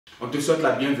On te souhaite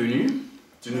la bienvenue.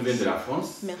 Tu nous viens de la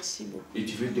France. Merci beaucoup. Et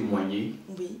tu veux témoigner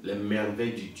les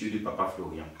merveilles du Dieu de Papa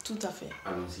Florient. Tout à fait.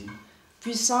 Allons-y.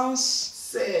 Puissance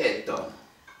 7.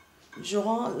 Je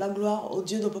rends la gloire au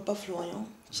Dieu de Papa Florient.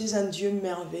 Tu es un Dieu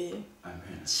merveilleux. Amen.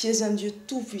 Tu es un Dieu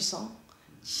tout-puissant.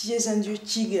 Tu es un Dieu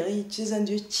qui guérit. Tu es un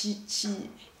Dieu qui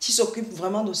s'occupe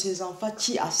vraiment de ses enfants,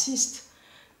 qui assiste.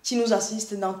 Qui nous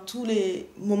assiste dans tous les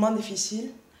moments difficiles.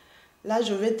 Là,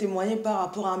 je vais témoigner par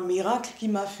rapport à un miracle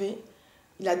qu'il m'a fait.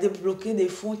 Il a débloqué des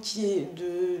fonds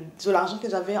de l'argent que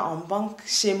j'avais en banque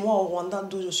chez moi au Rwanda,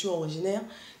 d'où je suis originaire,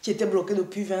 qui était bloqué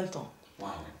depuis 20 ans. Wow.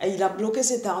 Et il a bloqué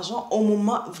cet argent au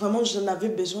moment vraiment j'en avais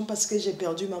besoin parce que j'ai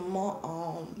perdu maman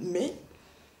en mai.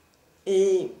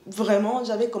 Et vraiment,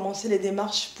 j'avais commencé les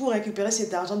démarches pour récupérer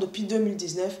cet argent depuis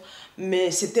 2019, mais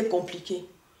c'était compliqué.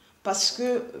 Parce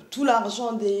que tout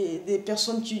l'argent des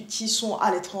personnes qui sont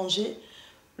à l'étranger,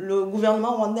 le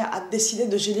gouvernement rwandais a décidé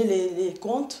de geler les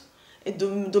comptes et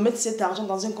de mettre cet argent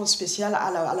dans un compte spécial à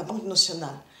la Banque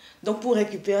nationale. Donc pour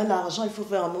récupérer l'argent, il faut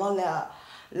vraiment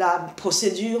la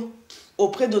procédure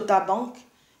auprès de ta banque,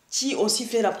 qui aussi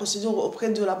fait la procédure auprès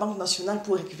de la Banque nationale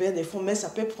pour récupérer des fonds. Mais ça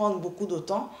peut prendre beaucoup de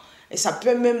temps et ça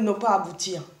peut même ne pas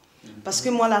aboutir. Parce que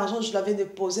moi, l'argent, je l'avais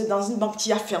déposé dans une banque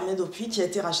qui a fermé depuis, qui a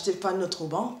été rachetée par une autre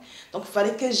banque. Donc il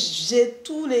fallait que j'ai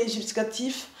tous les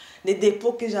justificatifs, les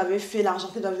dépôts que j'avais fait, l'argent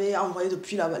que j'avais envoyé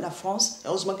depuis la France.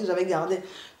 Heureusement que j'avais gardé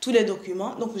tous les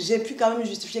documents. Donc j'ai pu quand même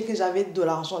justifier que j'avais de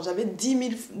l'argent. J'avais 10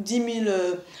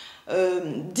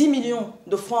 millions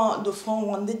de francs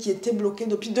rwandais qui étaient bloqués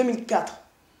depuis 2004.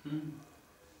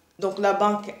 Donc la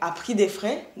banque a pris des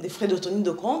frais de tenue de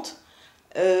compte.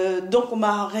 Donc on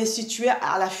m'a restitué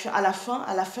à la fin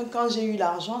quand j'ai eu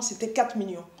l'argent, c'était 4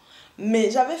 millions.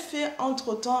 Mais j'avais fait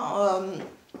entre-temps...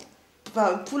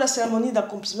 pour la cérémonie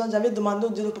d'accomplissement, j'avais demandé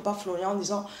au Dieu de Papa Florient en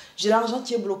disant j'ai l'argent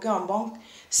qui est bloqué en banque.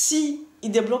 Si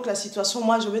il débloque la situation,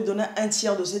 moi je vais donner un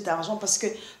tiers de cet argent parce que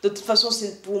de toute façon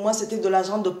pour moi c'était de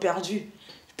l'argent de perdu.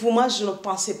 Pour moi je ne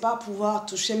pensais pas pouvoir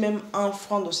toucher même un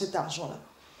franc de cet argent-là.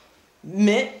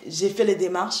 Mais j'ai fait les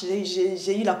démarches,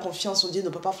 j'ai eu la confiance au Dieu de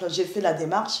Papa Florient, j'ai fait la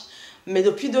démarche. Mais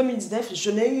depuis 2019,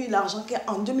 je n'ai eu l'argent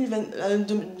qu'en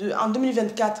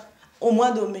 2024, au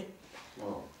mois de mai.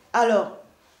 Wow. Alors,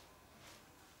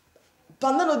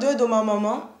 pendant le deuil de ma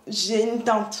maman, j'ai une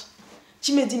tante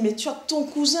qui me dit, mais tu as ton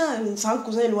cousin, c'est un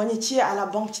cousin éloigné, qui est à la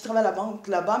banque, qui travaille à la banque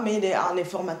là-bas, mais il est en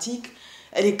informatique,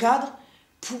 elle est cadre.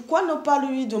 Pourquoi ne pas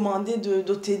lui demander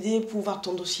de t'aider pour voir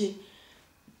ton dossier?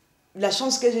 La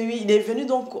chance que j'ai eue, il est venu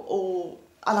donc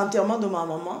à l'enterrement de ma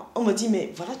maman. On me dit,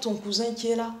 mais voilà ton cousin qui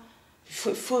est là. Il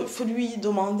faut lui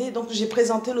demander. Donc j'ai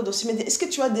présenté le dossier. Il m'a dit, est-ce que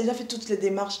tu as déjà fait toutes les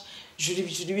démarches? Je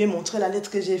lui ai montré la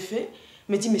lettre que j'ai faite.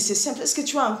 Il m'a dit, mais c'est simple, est-ce que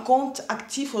tu as un compte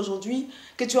actif aujourd'hui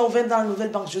que tu as ouvert dans la nouvelle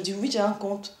banque? Je dis, oui, j'ai un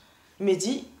compte. Il m'a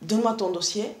dit, donne-moi ton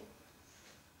dossier.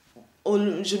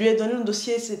 Je lui ai donné le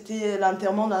dossier, c'était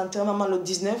l'enterrement le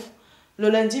 19. Le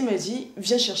lundi, il m'a dit,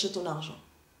 viens chercher ton argent.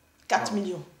 4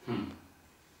 millions.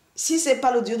 Si ce n'est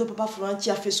pas le Dieu de Papa Florient qui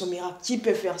a fait ce miracle, qui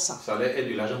peut faire ça? Ça allait être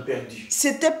de l'argent perdu.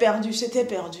 C'était perdu, c'était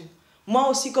perdu. Moi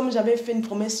aussi, comme j'avais fait une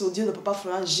promesse au Dieu de Papa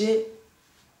Florient,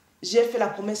 j'ai fait la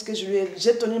promesse que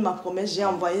j'ai tenu ma promesse, j'ai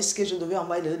envoyé ce que je devais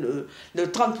envoyer, le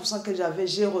 30% que j'avais,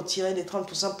 j'ai retiré les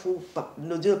 30% pour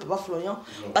le Dieu de Papa Florient,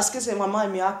 parce que c'est vraiment un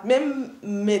miracle. Même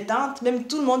mes tantes, même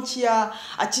tout le monde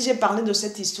à qui j'ai parlé de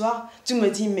cette histoire, tu me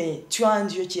dis, mais tu as un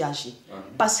Dieu qui agit.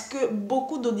 Parce que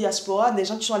beaucoup de diaspora, des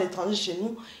gens qui sont à l'étranger chez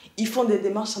nous, ils font des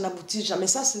démarches, ça n'aboutit jamais.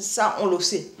 Ça, on le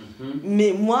sait.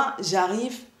 Mais moi,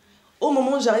 j'arrive, au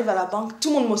moment où j'arrive à la banque, tout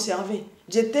le monde me servait.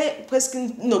 J'étais presque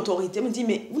une autorité. Elle me dit,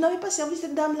 mais vous n'avez pas servi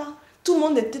cette dame-là? Tout le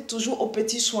monde était toujours aux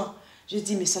petits soins. J'ai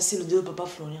dit, mais ça c'est le Dieu de Papa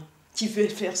Florient qui veut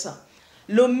faire ça.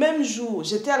 Le même jour,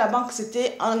 j'étais à la banque,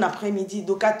 c'était un après-midi.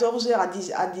 De 14 h à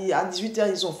 18 h,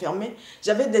 ils ont fermé.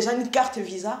 J'avais déjà une carte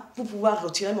Visa pour pouvoir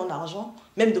retirer mon argent,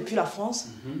 même depuis la France.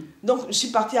 Donc, je suis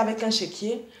partie avec un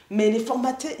chéquier. Mais les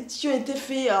formatations ont été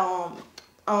faits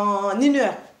en 1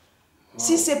 heure. Wow.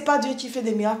 Si ce n'est pas Dieu qui fait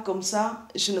des miracles comme ça,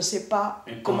 je ne sais pas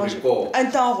comment... Un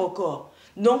temps record.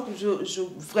 Donc,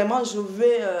 vraiment, je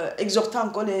vais exhorter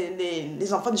encore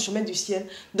les enfants du chemin du ciel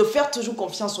de faire toujours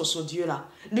confiance au ce Dieu-là.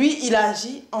 Lui, il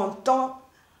agit en temps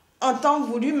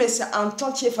voulu, mais c'est un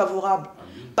temps qui est favorable.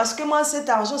 Parce que moi, cet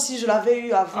argent, si je l'avais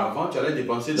eu avant... Avant, tu allais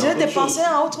dépenser dans autre chose. J'ai dépensé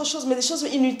en autre chose, mais des choses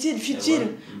inutiles,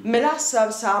 futiles. Mais là,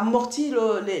 ça amortit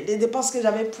les dépenses que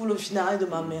j'avais pour le funérail de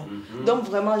ma mère. Donc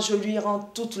vraiment, je lui rends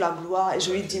toute la gloire et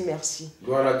je lui dis merci.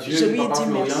 Gloire à Dieu, je lui dis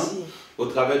merci. Au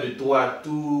travers de toi,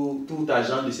 tout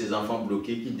argent de ces enfants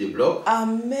bloqués qui débloquent.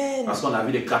 Amen. Parce qu'on a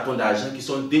vu les cartons d'argent qui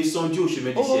sont descendus au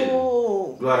chemin du ciel.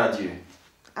 Gloire à Dieu.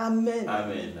 Amen.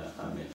 Amen. Amen.